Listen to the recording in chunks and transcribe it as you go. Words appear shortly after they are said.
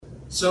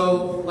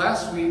So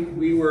last week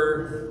we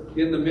were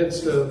in the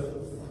midst of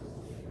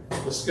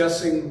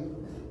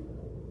discussing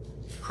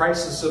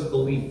crisis of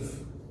belief,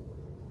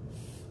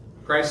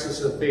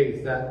 crisis of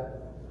faith,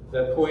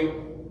 that point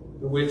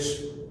in which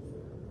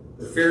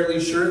we're fairly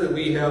sure that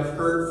we have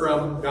heard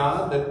from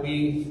God, that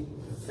we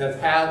have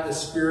had the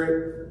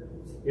Spirit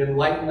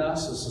enlighten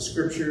us, as the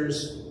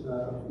scriptures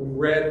we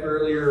read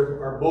earlier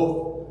are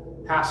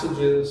both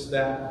passages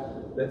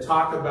that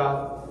talk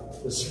about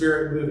the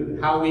Spirit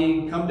moving, how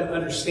we come to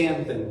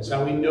understand things,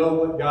 how we know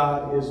what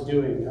God is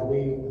doing,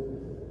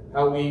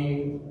 how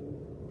we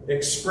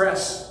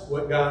express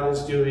what God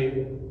is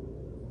doing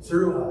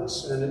through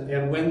us.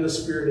 And when the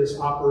Spirit is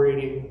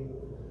operating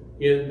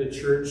in the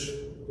church,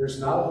 there's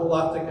not a whole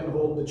lot that can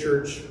hold the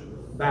church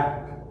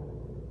back.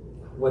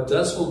 What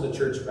does hold the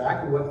church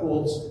back, and what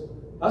holds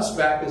us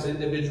back as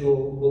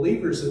individual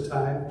believers at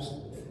times,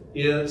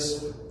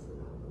 is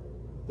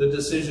the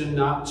decision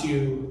not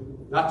to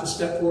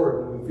step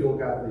forward when we feel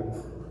God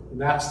leading.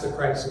 And that's the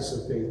crisis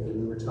of faith that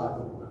we were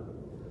talking about.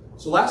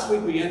 So last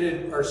week we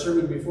ended our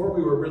sermon before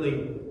we were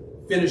really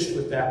finished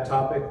with that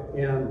topic,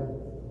 and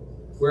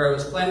where I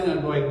was planning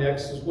on going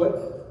next is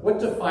what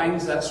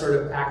defines that sort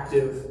of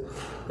active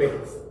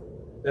faith?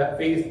 That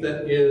faith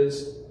that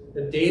is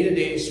a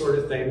day-to-day sort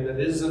of thing, that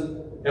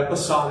isn't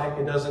episodic,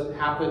 it doesn't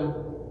happen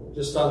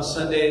just on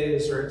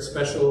Sundays or at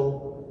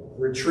special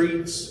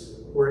retreats,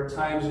 or at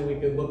times when we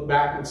can look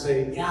back and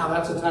say, yeah,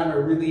 that's a time I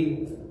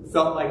really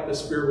felt like the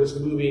Spirit was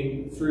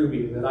moving through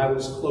me, that I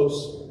was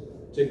close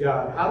to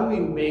God. How do we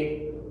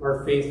make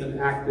our faith an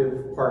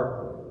active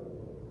part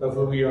of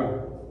who we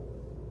are?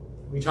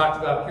 We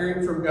talked about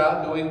hearing from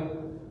God,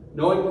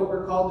 knowing what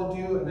we're called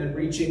to do, and then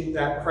reaching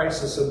that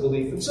crisis of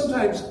belief. And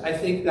sometimes I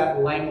think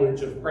that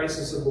language of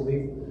crisis of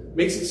belief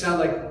makes it sound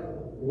like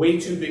way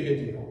too big a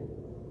deal,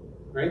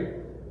 right?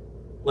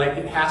 Like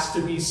it has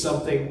to be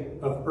something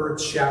of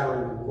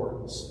earth-shattering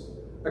importance.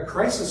 A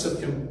crisis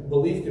of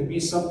belief can be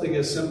something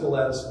as simple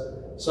as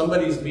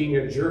somebody's being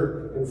a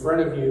jerk in front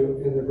of you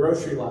in the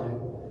grocery line,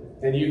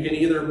 and you can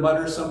either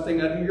mutter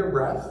something under your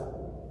breath,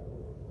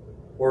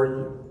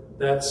 or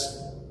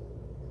that's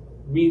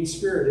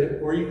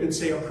mean-spirited, or you can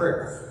say a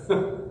prayer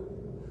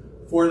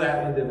for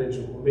that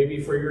individual,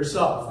 maybe for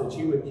yourself, that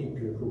you would keep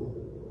your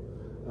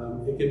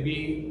cool. It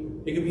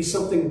could be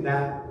something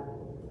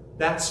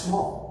that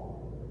small,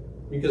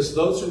 because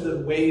those are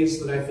the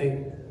ways that I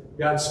think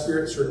God's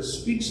Spirit sort of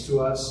speaks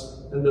to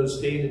us in those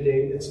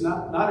day-to-day. It's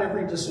not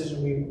every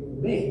decision we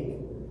make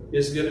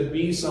is going to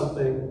be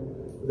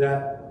something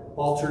that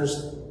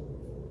alters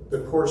the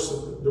course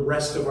of the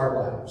rest of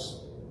our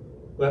lives.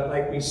 But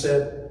like we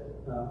said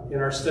in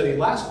our study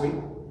last week,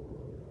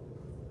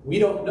 we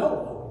don't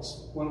know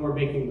always when we're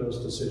making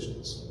those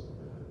decisions.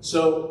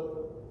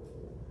 So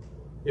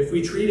if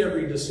we treat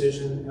every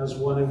decision as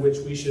one in which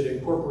we should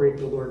incorporate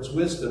the Lord's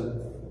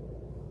wisdom,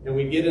 and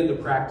we get into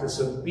practice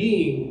of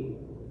being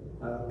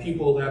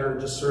people that are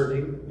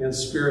discerning and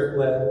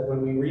Spirit-led,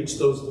 when we reach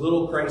those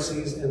little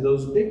crises and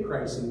those big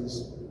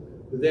crises,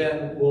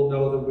 then we'll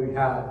know that we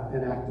have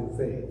an active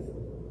faith.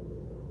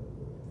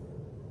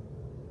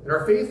 And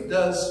our faith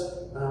does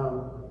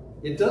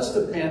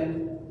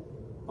depend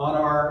on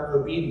our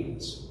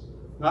obedience.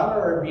 Not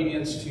our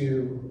obedience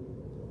to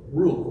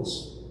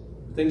rules,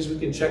 things we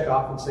can check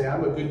off and say,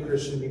 I'm a good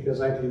Christian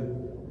because I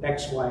do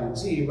X, Y, and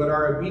Z, but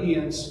our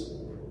obedience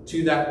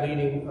to that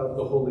leading of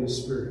the Holy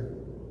Spirit.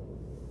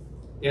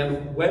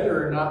 And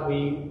whether or not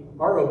we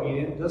are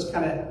obedient does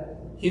kind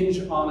of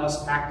hinge on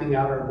us acting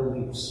out our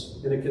beliefs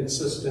in a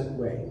consistent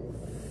way.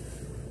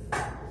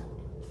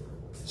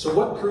 So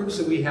what proves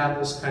that we have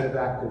this kind of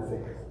active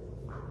faith?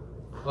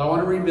 Well, I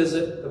want to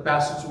revisit the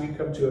passage we've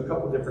come to a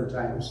couple different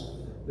times.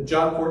 The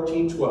John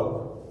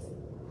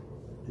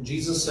 14:12. And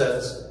Jesus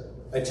says,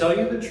 I tell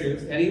you the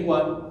truth,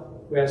 anyone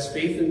who has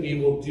faith in me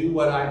will do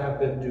what I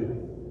have been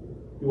doing.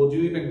 He will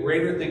do even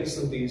greater things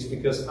than these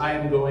because I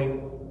am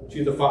going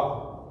to the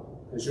Father.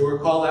 As you'll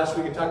recall, last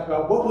week we talked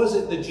about what was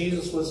it that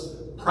Jesus was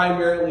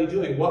primarily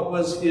doing? What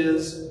was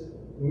his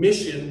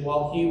mission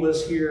while he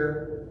was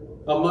here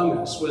among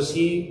us? Was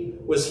he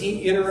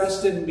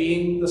interested in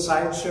being the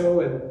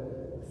sideshow and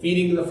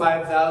feeding the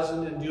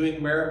 5,000 and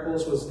doing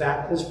miracles? Was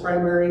that his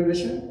primary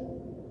mission?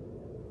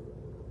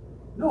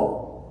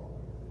 No.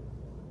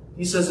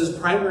 He says his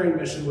primary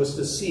mission was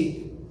to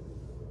seek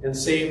and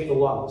save the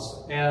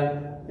lost.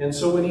 And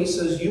so when he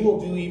says, you will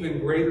do even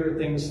greater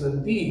things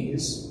than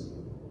these,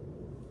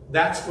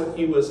 that's what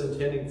he was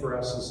intending for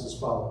us as his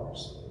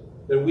followers.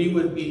 That we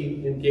would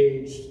be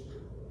engaged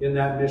in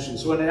that mission.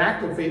 So an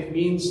act of faith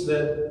means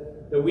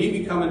that we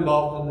become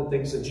involved in the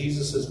things that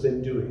Jesus has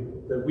been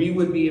doing. That we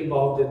would be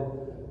involved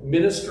in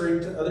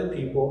ministering to other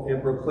people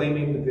and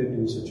proclaiming the good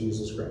news of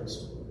Jesus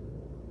Christ.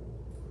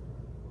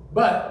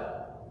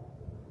 But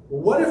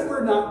what if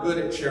we're not good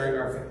at sharing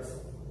our faith?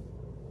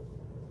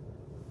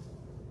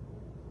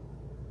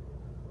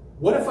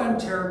 What if I'm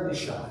terribly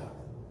shy,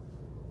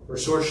 or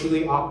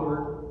socially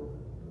awkward,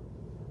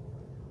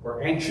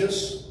 or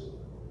anxious,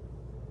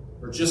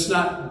 or just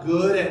not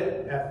good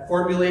at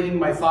formulating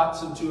my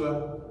thoughts into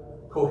a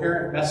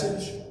coherent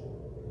message?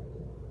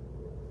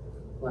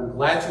 Well, I'm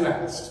glad you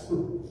asked.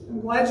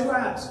 I'm glad you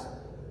asked.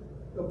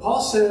 But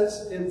Paul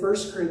says in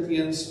 1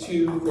 Corinthians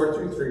 2, 4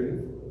 through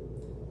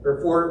 3,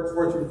 or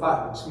 4 through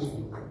 5, excuse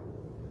me,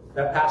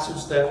 that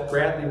passage that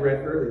Bradley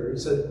read earlier, he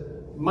said,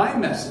 my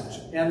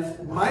message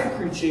and my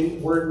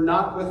preaching were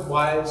not with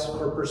wise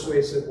or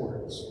persuasive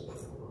words,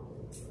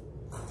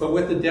 but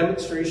with the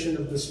demonstration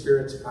of the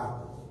Spirit's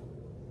power,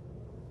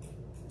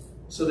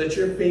 so that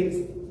your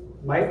faith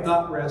might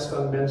not rest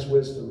on men's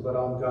wisdom, but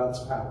on God's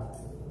power.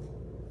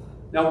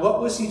 Now,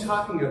 what was he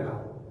talking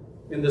about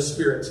in the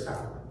Spirit's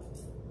power?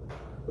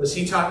 Was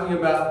he talking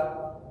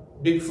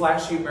about big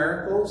flashy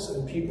miracles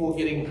and people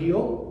getting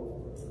healed?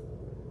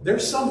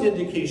 There's some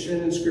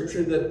indication in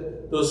Scripture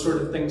that those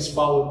sort of things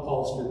followed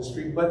Paul's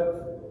ministry,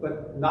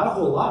 but not a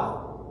whole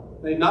lot.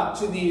 I mean, not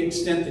to the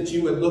extent that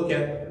you would look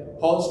at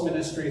Paul's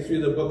ministry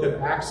through the book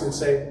of Acts and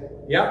say,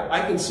 yeah,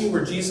 I can see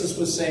where Jesus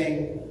was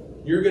saying,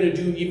 you're going to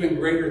do even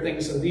greater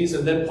things than these.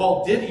 And then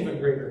Paul did even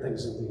greater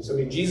things than these. I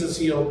mean, Jesus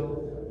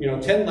healed,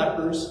 10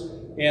 lepers,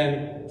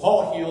 and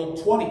Paul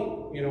healed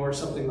 20, or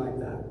something like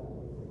that.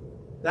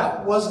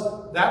 That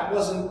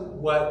wasn't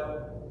what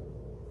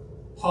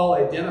Paul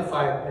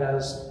identified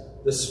as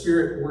the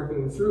Spirit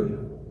working through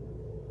him.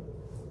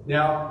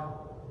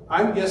 Now,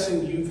 I'm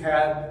guessing you've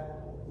had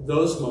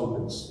those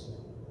moments,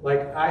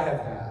 like I have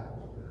had,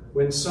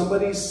 when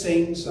somebody's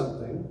saying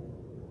something,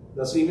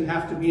 doesn't even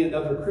have to be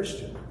another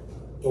Christian,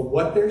 but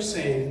what they're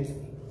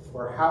saying,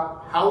 or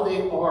how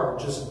they are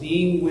just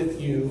being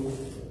with you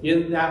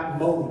in that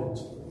moment,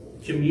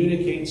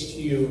 communicates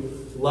to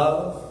you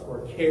love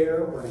or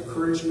care or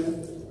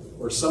encouragement,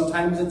 or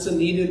sometimes it's a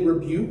needed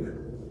rebuke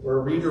or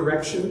a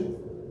redirection,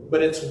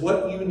 but it's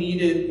what you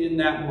needed in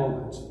that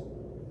moment.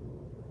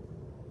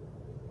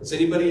 Has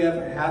anybody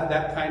ever had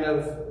that kind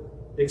of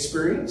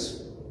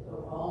experience?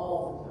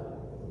 All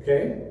the time.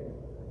 Okay.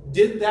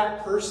 Did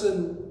that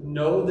person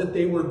know that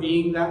they were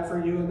being that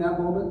for you in that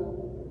moment?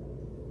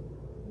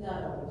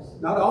 Not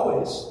always. Not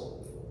always.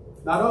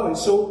 Not always.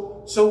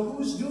 So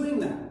who's doing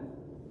that?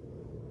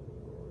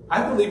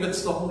 I believe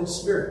it's the Holy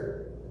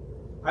Spirit.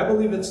 I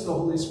believe it's the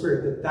Holy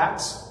Spirit.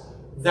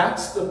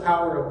 That's the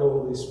power of the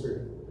Holy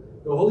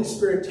Spirit. The Holy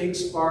Spirit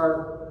takes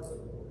our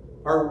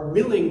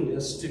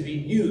willingness to be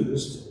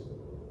used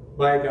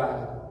by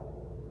God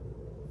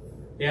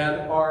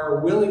and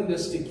our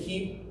willingness to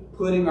keep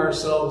putting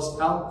ourselves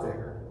out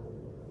there.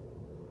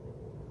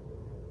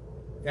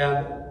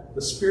 And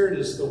the Spirit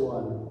is the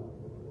one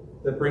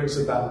that brings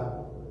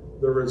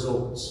about the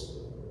results.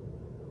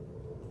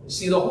 You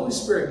see, the Holy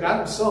Spirit, God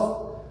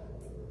Himself,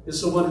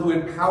 is the one who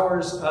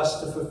empowers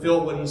us to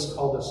fulfill what He's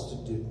called us to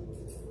do.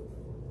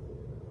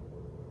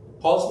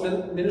 Paul's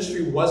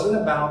ministry wasn't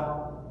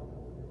about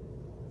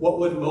what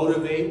would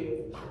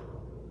motivate,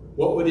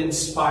 what would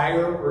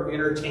inspire or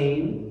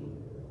entertain,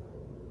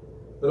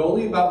 but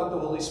only about what the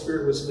Holy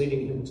Spirit was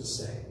leading him to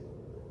say.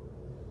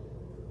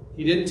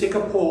 He didn't take a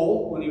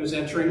poll when he was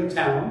entering a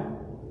town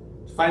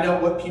to find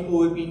out what people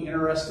would be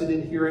interested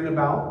in hearing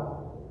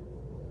about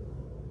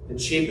and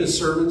shape his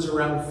sermons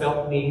around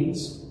felt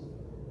needs.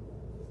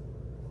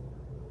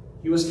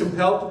 He was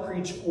compelled to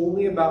preach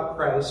only about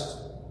Christ's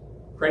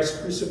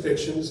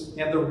crucifixions,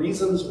 and the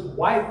reasons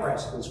why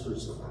Christ was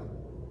crucified.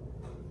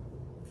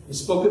 He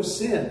spoke of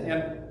sin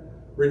and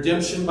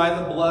redemption by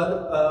the blood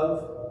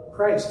of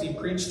Christ. He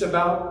preached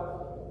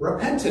about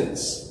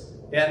repentance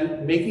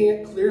and making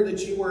it clear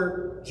that you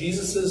were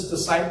Jesus'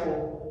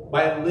 disciple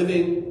by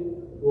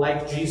living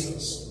like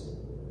Jesus.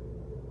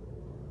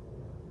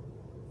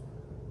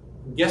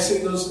 I'm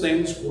guessing those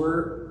things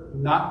were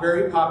not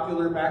very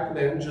popular back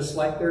then, just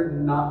like they're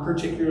not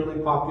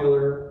particularly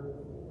popular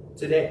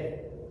today.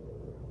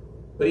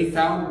 But he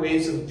found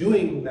ways of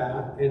doing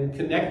that and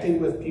connecting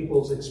with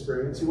people's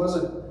experience.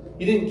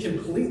 He didn't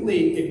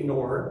completely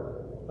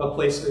ignore a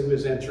place that he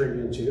was entering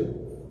into.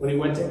 When he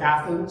went to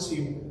Athens,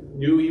 he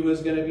knew he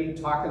was going to be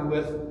talking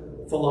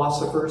with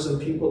philosophers and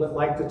people that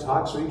like to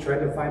talk, so he tried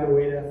to find a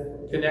way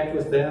to connect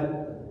with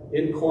them.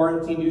 In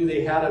Corinth, he knew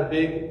they had a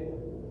big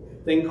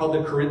thing called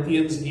the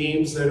Corinthians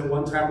Games that at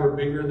one time were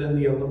bigger than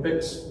the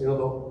Olympics,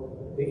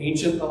 the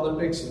ancient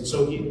Olympics, and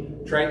so he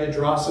tried to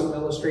draw some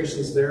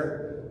illustrations there.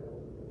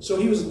 So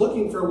he was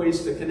looking for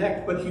ways to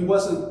connect, but he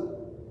wasn't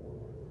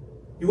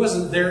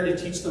there to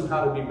teach them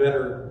how to be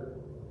better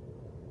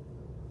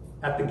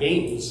at the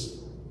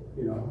games,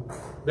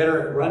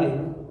 better at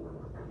running.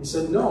 He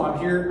said, no, I'm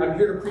here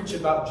to preach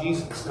about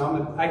Jesus.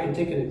 Now I can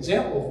take an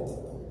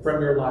example from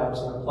your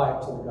lives and apply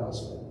it to the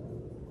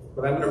gospel.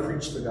 But I'm going to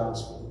preach the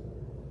gospel.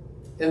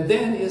 And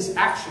then his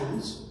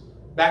actions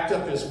backed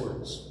up his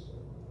words.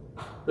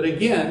 But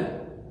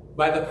again,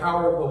 by the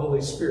power of the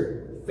Holy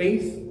Spirit.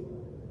 Faith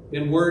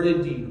in word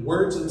and deed.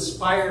 Words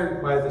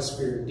inspired by the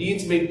Spirit.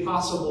 Deeds made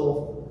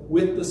possible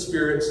with the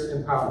Spirit's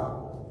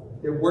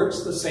empowerment. It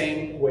works the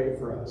same way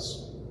for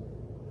us.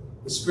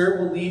 The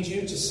Spirit will lead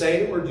you to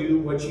say or do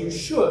what you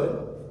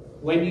should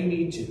when you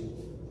need to.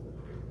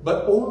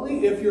 But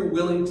only if you're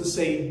willing to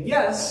say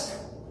yes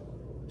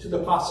to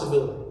the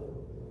possibility.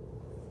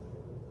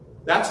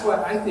 That's what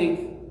I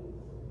think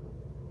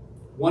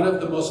one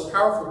of the most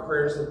powerful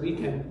prayers that we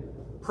can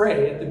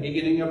pray at the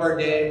beginning of our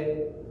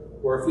day,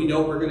 or if we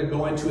know we're going to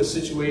go into a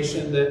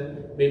situation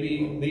that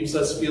maybe leaves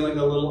us feeling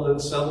a little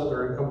unsettled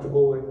or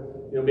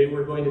uncomfortable. Maybe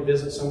we're going to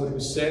visit someone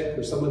who's sick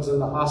or someone's in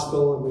the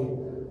hospital,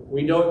 and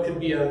we know it could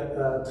be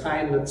a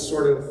time that's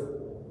sort of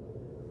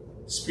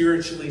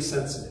spiritually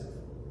sensitive,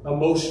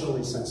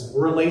 emotionally sensitive,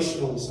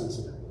 relationally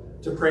sensitive.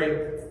 To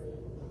pray,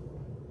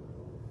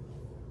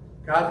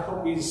 God,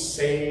 help me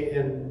say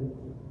and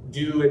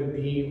do and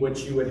be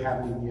what you would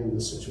have me be in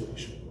this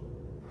situation.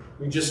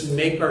 We just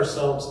make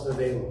ourselves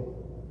available.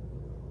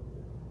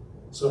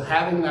 So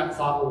having that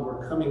thought when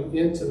we're coming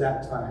into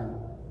that time,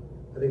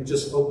 I think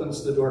just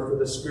opens the door for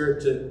the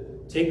Spirit to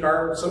take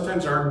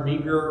sometimes our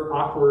meager,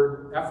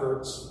 awkward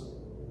efforts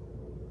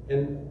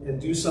and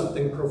do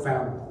something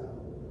profound with them.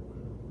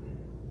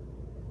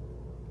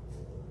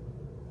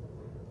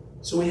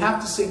 So we have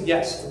to say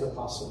yes to the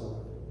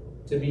possibility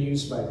to be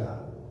used by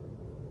God.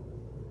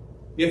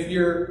 If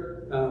you're,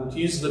 to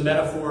use the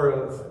metaphor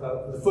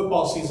of the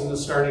football season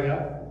is starting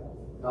up,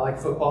 I like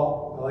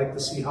football, I like the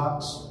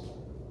Seahawks.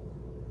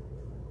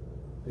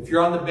 If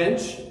you're on the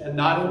bench and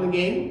not in the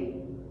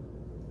game,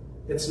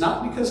 it's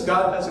not because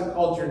God hasn't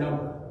called your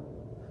number,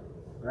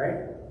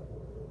 right?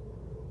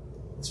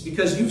 It's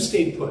because you've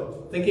stayed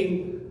put,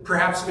 thinking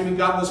perhaps maybe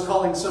God was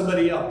calling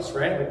somebody else,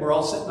 right? Like we're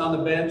all sitting on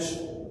the bench,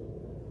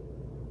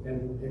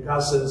 and God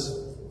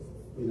says,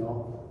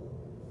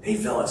 hey,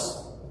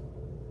 Phyllis.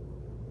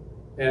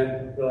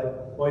 And we're like,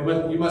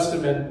 well, you must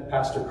have meant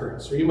Pastor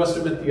Chris, or you must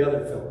have meant the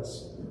other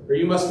Phyllis, or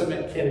you must have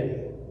meant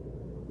Kennedy.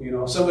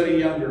 Somebody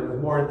younger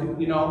with more,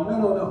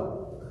 no.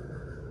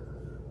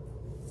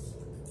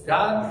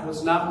 God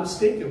was not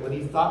mistaken when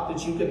he thought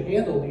that you could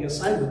handle the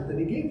assignment that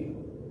he gave you.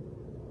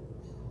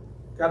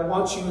 God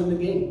wants you in the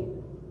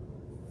game.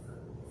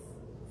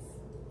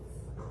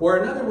 Or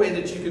another way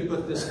that you could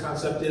put this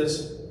concept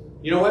is,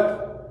 you know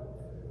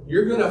what?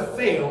 You're going to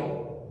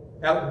fail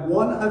at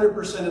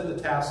 100% of the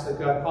tasks that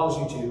God calls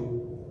you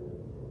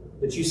to,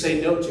 that you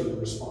say no to in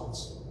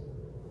response.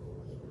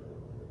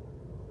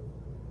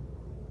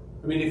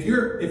 I mean, if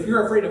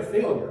you're afraid of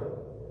failure,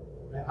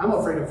 I'm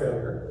afraid of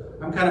failure.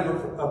 I'm kind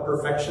of a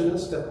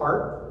perfectionist at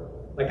heart.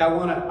 Like I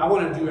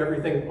want to do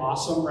everything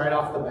awesome right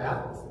off the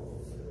bat.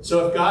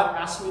 So if God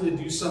asks me to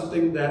do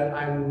something that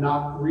I'm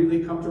not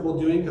really comfortable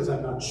doing because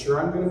I'm not sure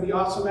I'm going to be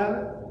awesome at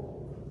it,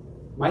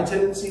 my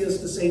tendency is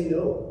to say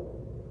no.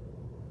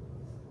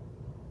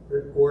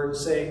 Or to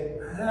say,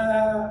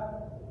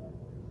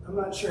 I'm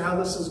not sure how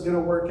this is going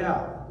to work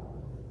out.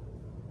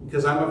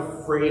 Because I'm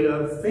afraid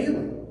of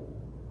failing.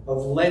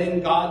 Of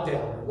letting God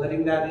down,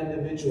 letting that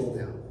individual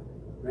down,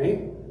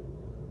 right?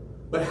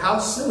 But how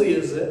silly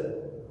is it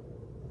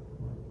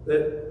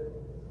that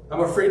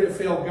I'm afraid to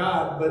fail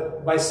God,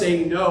 but by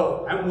saying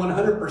no, I'm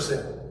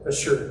 100%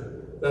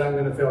 assured that I'm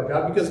going to fail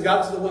God, because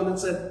God's the one that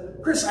said,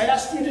 Chris, I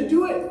asked you to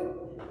do it.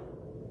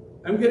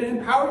 I'm going to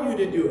empower you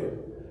to do it.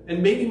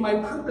 And maybe my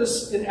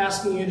purpose in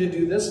asking you to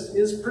do this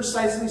is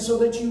precisely so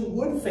that you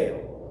would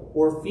fail,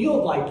 or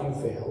feel like you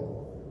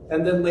failed,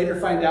 and then later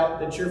find out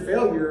that your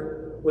failure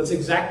was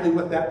exactly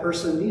what that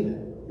person needed,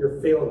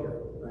 your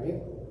failure,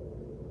 right?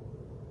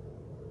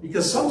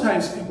 Because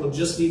sometimes people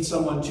just need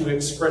someone to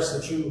express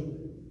that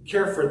you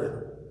care for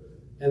them.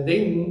 And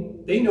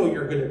they know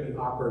you're going to be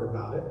awkward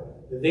about it.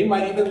 They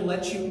might even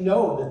let you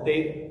know that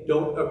they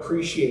don't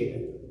appreciate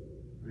it,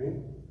 right?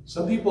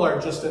 Some people are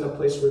just in a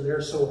place where they're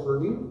so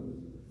hurting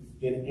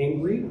and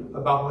angry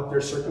about what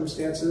their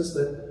circumstance is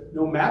that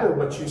no matter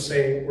what you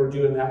say or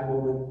do in that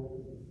moment,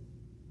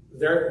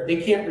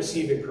 they can't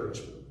receive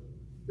encouragement.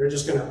 They're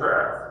just going to,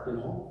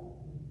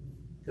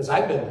 because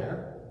I've been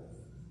there.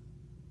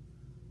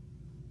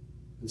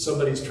 And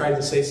somebody's tried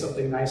to say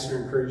something nice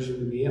or encouraging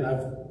to me, and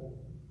I've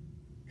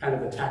kind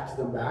of attacked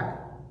them back.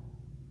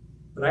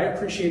 But I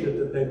appreciated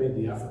that they made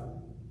the effort.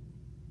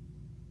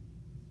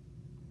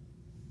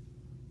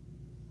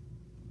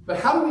 But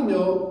how do we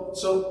know?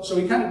 So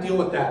we kind of deal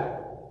with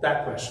that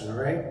question, all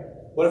right?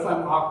 What if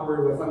I'm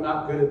awkward? What if I'm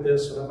not good at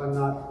this? What if I'm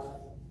not?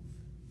 All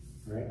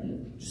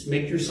right? Just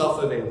make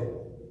yourself available.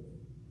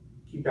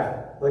 Keep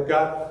at it.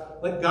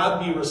 Let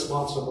God be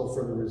responsible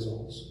for the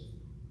results.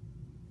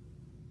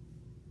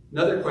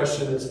 Another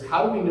question is,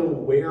 how do we know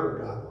where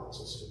God wants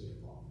us to be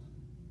involved?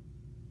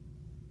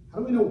 How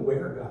do we know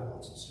where God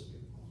wants us to be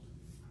involved?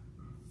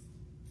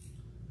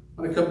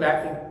 I'm going to come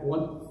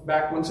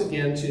back once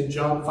again to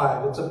John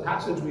 5. It's a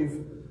passage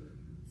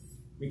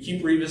we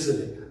keep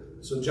revisiting.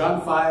 So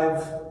John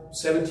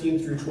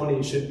 5:17 through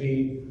 20 should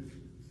be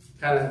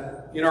kind of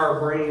in our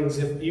brains,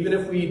 even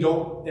if we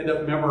don't end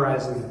up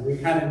memorizing it. We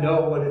kind of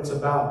know what it's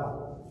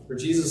about. Where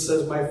Jesus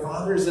says, my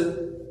Father's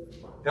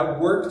at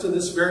work to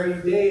this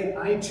very day, and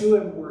I too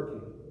am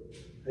working.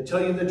 I tell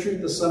you the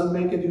truth, the Son of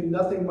Man can do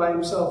nothing by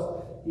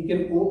himself. He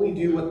can only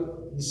do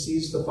what he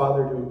sees the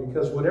Father doing,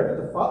 because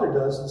whatever the Father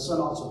does, the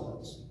Son also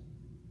does.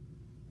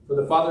 For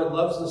the Father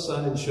loves the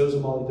Son and shows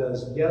him all he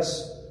does.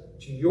 Yes,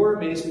 to your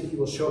amazement, he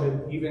will show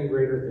him even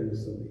greater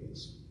things than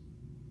these.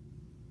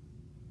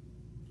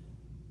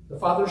 The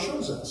Father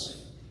shows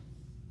us,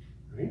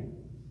 right?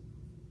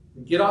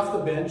 get off the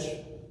bench.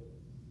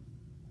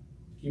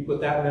 Keep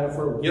with that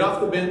metaphor. We get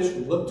off the bench,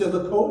 we look to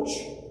the coach,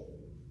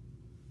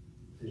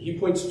 and he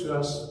points to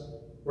us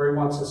where he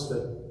wants us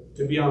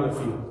to be on the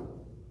field.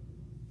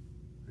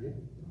 Right?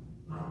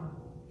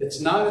 It's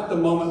not at the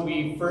moment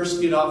we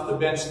first get off the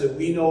bench that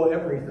we know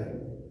everything.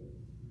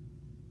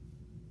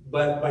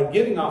 But by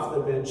getting off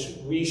the bench,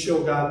 we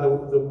show God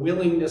the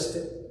willingness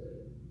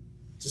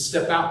to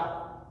step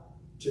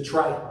out, to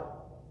try it.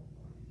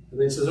 And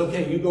then he says,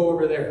 okay, you go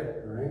over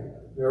there, all right?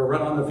 Or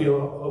run on the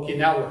field. Okay,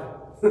 now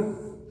what?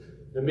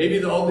 And maybe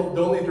the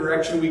only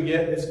direction we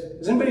get is,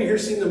 has anybody here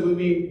seen the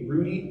movie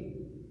Rudy?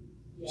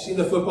 Yeah. Seen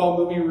the football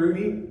movie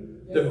Rudy?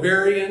 Yeah.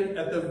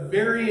 At the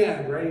very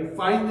end, right? He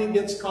finally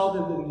gets called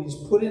in and he's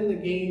put in the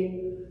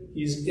game.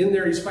 He's in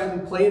there, he's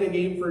finally playing a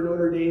game for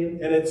Notre Dame,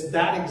 and it's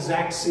that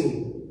exact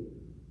scene,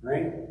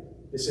 right?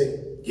 They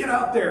say, get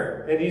out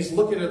there. And he's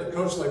looking at the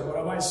coach like, what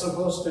am I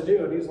supposed to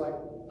do? And he's like,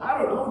 I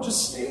don't know,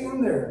 just stay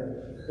in there.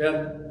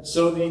 And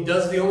so he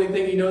does the only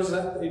thing he knows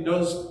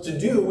to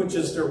do, which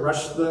is to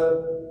rush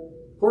the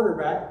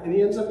quarterback, and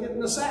he ends up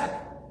getting a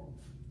sack,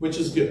 which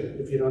is good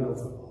if you don't know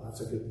football.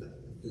 That's a good thing.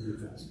 Good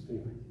defense.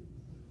 Anyway.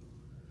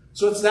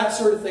 So it's that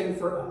sort of thing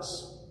for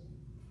us.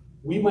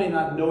 We might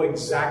not know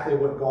exactly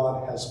what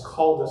God has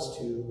called us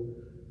to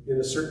in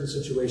a certain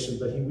situation,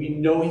 but we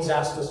know he's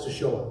asked us to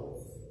show up.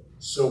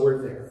 So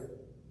we're there.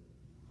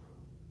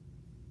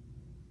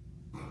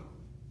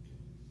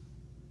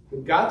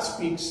 When God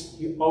speaks,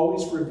 he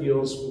always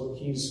reveals what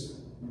he's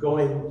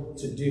going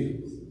to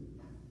do.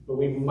 But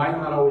we might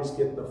not always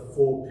get the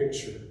full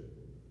picture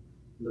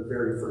in the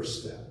very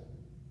first step.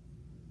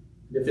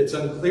 And if it's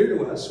unclear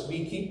to us,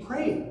 we keep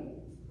praying.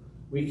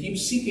 We keep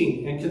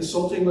seeking and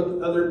consulting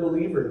with other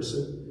believers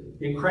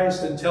in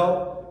Christ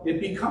until it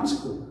becomes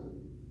clear.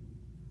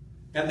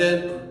 And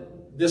then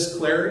this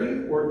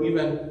clarity, or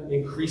even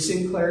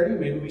increasing clarity,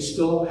 maybe we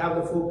still don't have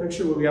the full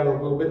picture, but we have a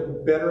little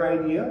bit better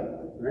idea.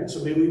 Right?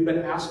 So maybe we've been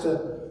asked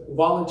to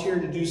volunteer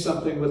to do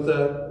something with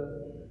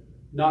a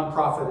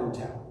nonprofit in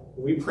town.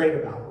 We prayed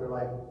about it. We're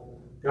like,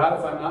 God,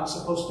 if I'm not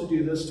supposed to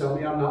do this, tell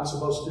me I'm not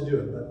supposed to do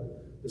it.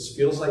 But this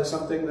feels like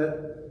something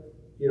that,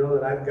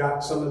 that I've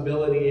got some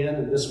ability in,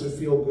 and this would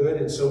feel good.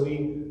 And so we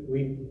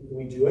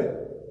do it.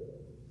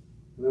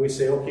 And then we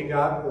say, okay,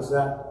 God, is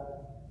that,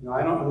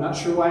 I'm not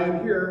sure why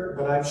I'm here,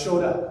 but I've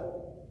showed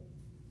up.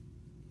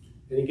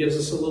 And he gives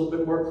us a little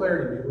bit more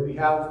clarity. Maybe we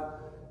have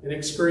an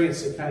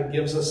experience that kind of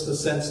gives us the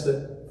sense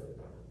that,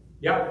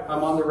 yeah,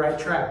 I'm on the right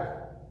track.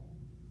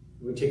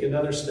 And we take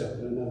another step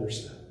and another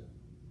step.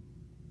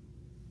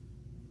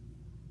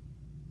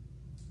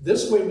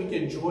 This way we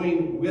can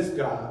join with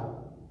God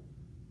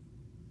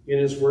in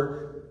his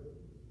work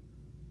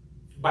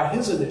by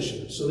his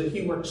initiative, so that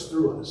he works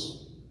through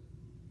us.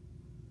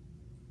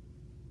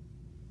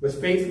 With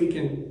faith, we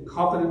can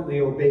confidently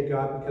obey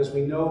God because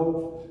we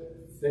know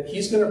that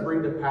he's going to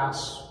bring to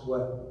pass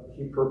what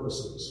he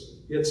purposes.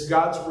 It's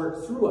God's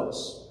work through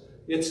us.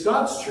 It's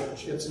God's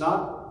church. It's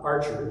not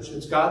our church.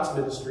 It's God's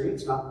ministry.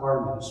 It's not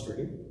our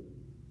ministry.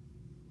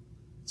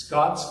 It's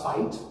God's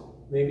fight,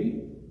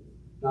 maybe,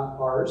 not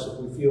ours, if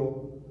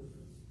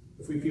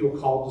we feel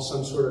called to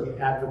some sort of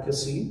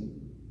advocacy.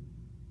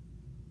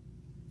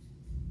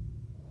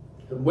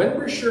 And when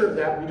we're sure of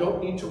that, we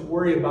don't need to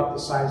worry about the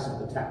size of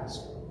the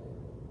task.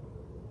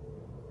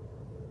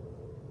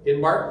 In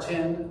Mark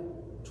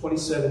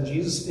 10:27,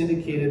 Jesus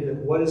indicated that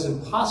what is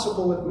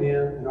impossible with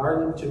man and our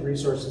limited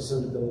resources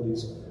and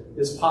abilities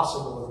is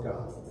possible with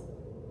God.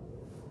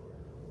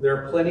 There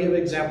are plenty of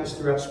examples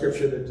throughout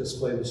Scripture that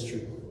display this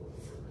truth.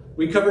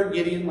 We covered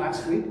Gideon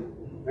last week,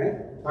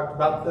 right? Talked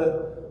about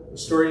the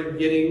story of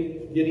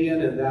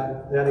Gideon and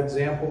that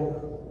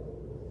example.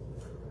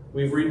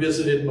 We've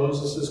revisited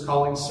Moses'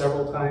 calling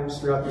several times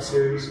throughout the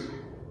series.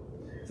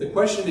 The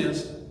question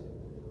is,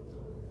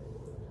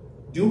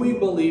 do we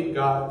believe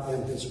God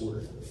and his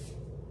word?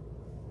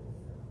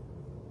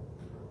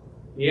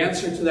 The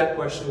answer to that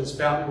question is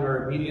found in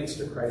our obedience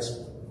to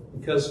Christ,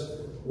 because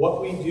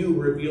what we do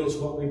reveals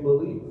what we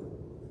believe.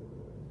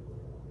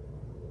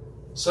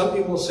 Some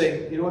people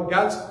say, you know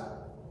what,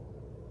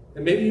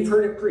 and maybe you've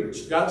heard it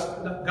preached, God's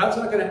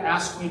not going to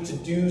ask you to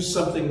do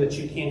something that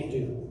you can't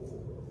do.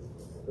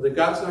 Or that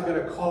God's not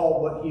going to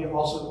call what he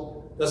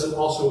doesn't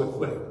also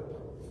equip.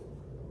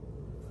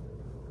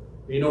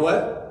 But you know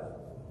what?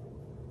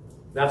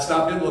 That's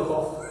not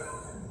biblical.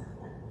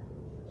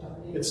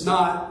 It's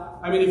not.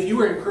 I mean, if you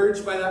were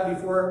encouraged by that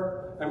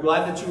before, I'm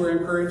glad that you were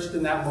encouraged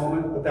in that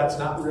moment, but that's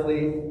not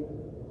really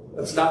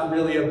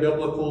a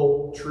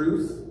biblical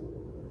truth.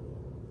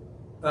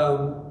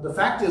 The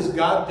fact is,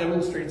 God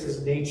demonstrates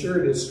his nature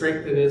and his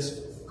strength and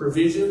his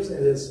provisions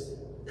and his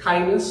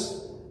kindness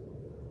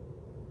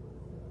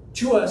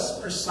to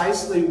us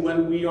precisely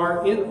when we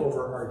are in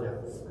over our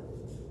depth.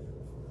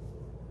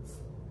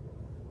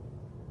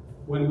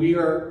 When we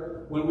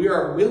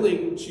are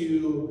willing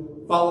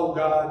to follow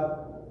God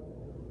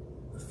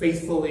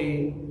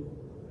faithfully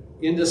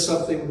into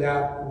something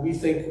that we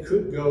think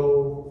could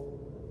go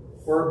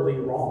horribly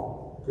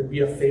wrong, could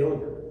be a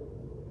failure.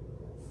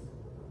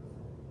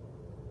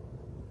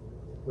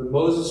 When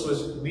Moses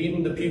was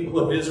leading the people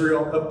of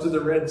Israel up to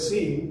the Red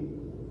Sea,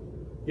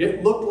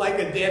 it looked like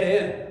a dead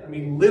end. I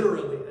mean,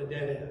 literally a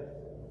dead end.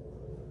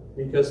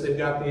 Because they've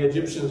got the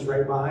Egyptians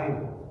right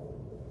behind them.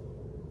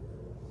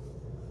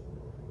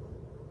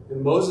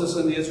 And Moses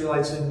and the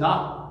Israelites did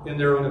not, in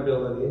their own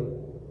ability,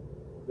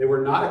 they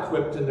were not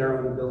equipped in their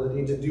own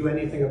ability to do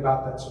anything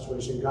about that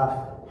situation.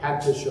 God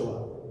had to show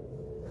up.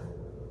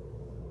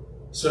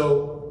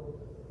 So,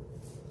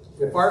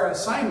 if our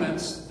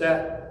assignments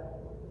that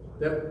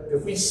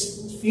if we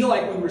feel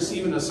like we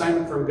receive an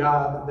assignment from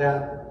God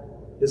that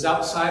is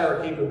outside our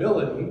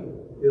capability,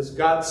 is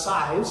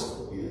God-sized,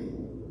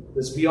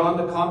 is beyond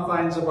the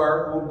confines of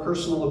our own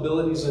personal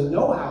abilities and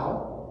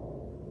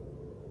know-how,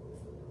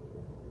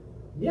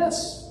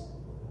 yes,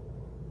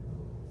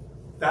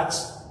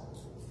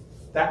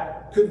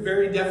 that could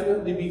very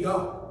definitely be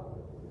God.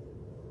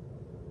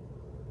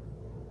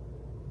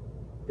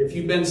 If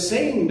you've been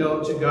saying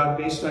no to God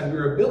based on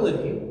your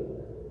ability,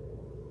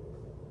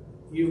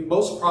 you've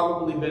most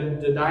probably been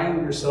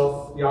denying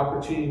yourself the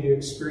opportunity to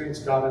experience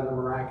God in the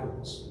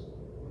miraculous.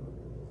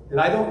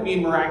 And I don't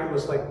mean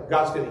miraculous like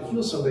God's going to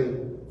heal somebody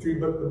through,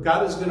 but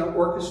God is going to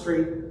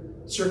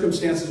orchestrate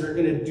circumstances that are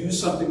going to do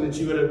something that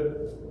you would have,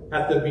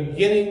 at the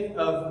beginning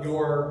of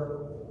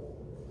your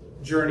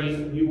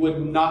journey, you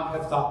would not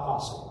have thought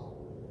possible.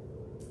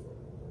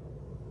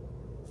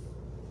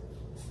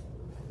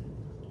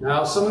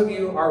 Now, some of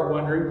you are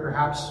wondering,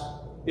 perhaps,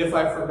 if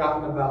I've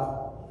forgotten about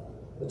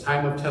the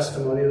time of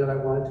testimony that I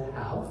wanted to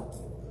have.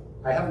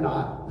 I have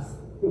not.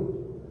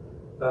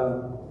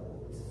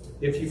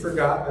 If you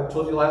forgot, I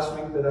told you last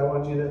week that I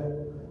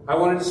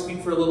wanted to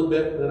speak for a little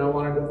bit, and then I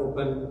wanted to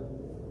open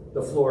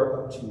the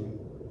floor up to you.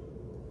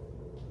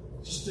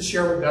 Just to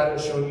share what God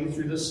has shown you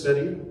through this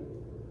study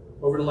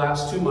over the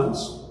last 2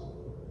 months.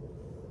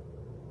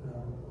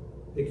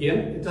 Again,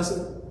 it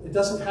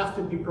doesn't have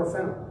to be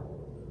profound.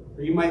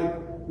 Or you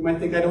might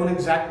think, I don't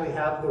exactly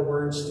have the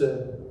words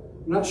to,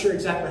 I'm not sure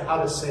exactly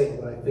how to say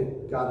what I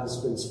think God has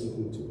been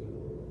speaking to me.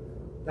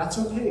 That's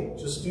okay.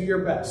 Just do your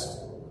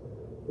best.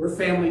 We're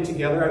family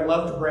together. I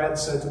loved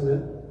Brad's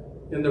sentiment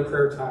in the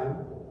prayer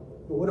time.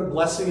 But what a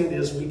blessing it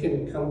is we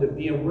can come to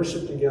be in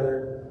worship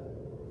together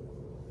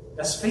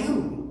as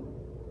family,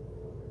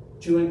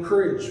 to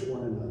encourage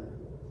one another.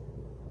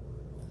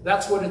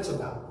 That's what it's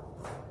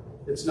about.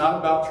 It's not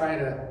about trying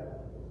to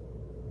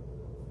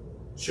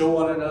show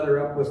one another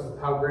up with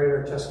how great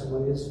our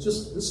testimony is.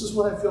 Just, this is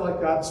what I feel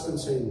like God's been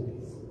saying to me.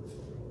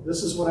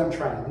 This is what I'm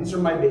trying. These are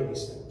my baby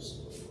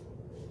steps.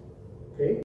 Okay?